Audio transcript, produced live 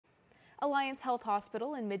Alliance Health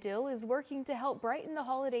Hospital in Madill is working to help brighten the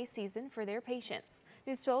holiday season for their patients.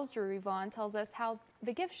 News 12's Judy Parkey tells us how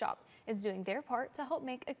the gift shop is doing their part to help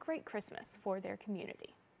make a great Christmas for their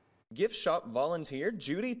community. Gift shop volunteer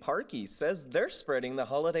Judy Parkey says they're spreading the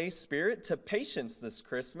holiday spirit to patients this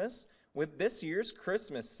Christmas with this year's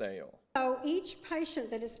Christmas sale. So each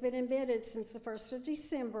patient that has been admitted since the 1st of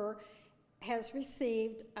December has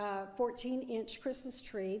received a 14-inch Christmas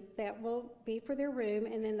tree that will be for their room,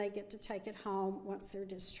 and then they get to take it home once they're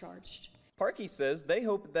discharged. Parkey says they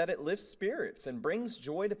hope that it lifts spirits and brings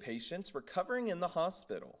joy to patients recovering in the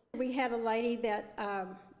hospital. We had a lady that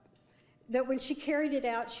when she carried it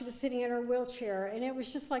out, she was sitting in her wheelchair, and it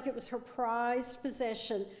was just like it was her prized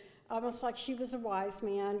possession, almost like she was a wise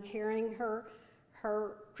man carrying her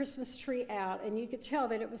Christmas tree out, and you could tell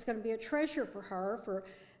that it was going to be a treasure for her for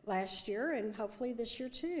last year and hopefully this year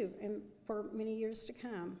too, and for many years to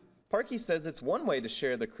come. Parkey says it's one way to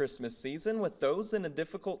share the Christmas season with those in a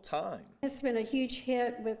difficult time. It's been a huge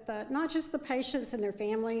hit with not just the patients and their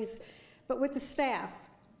families, but with the staff.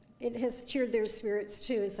 It has cheered their spirits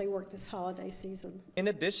too as they work this holiday season. In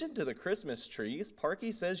addition to the Christmas trees,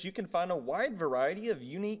 Parkey says you can find a wide variety of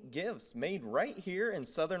unique gifts made right here in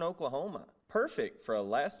southern Oklahoma, perfect for a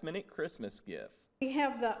last-minute Christmas gift. We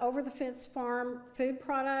have the Over-the-Fence Farm food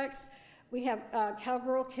products. We have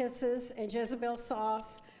Cowgirl Kisses and Jezebel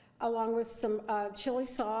sauce, along with some chili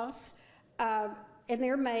sauce, and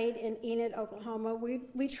they're made in Enid, Oklahoma.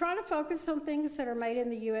 We try to focus on things that are made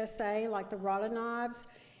in the USA, like the Rada knives,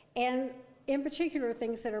 and in particular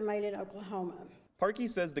things that are made in Oklahoma. Parkey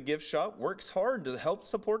says the gift shop works hard to help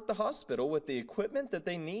support the hospital with the equipment that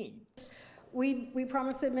they need. We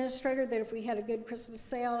promised the administrator that if we had a good Christmas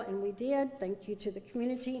sale, and we did, thank you to the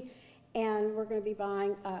community, and we're going to be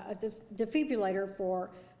buying a defibrillator for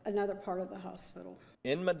another part of the hospital.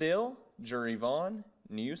 In Madill, Judy Parkey,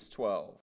 News 12.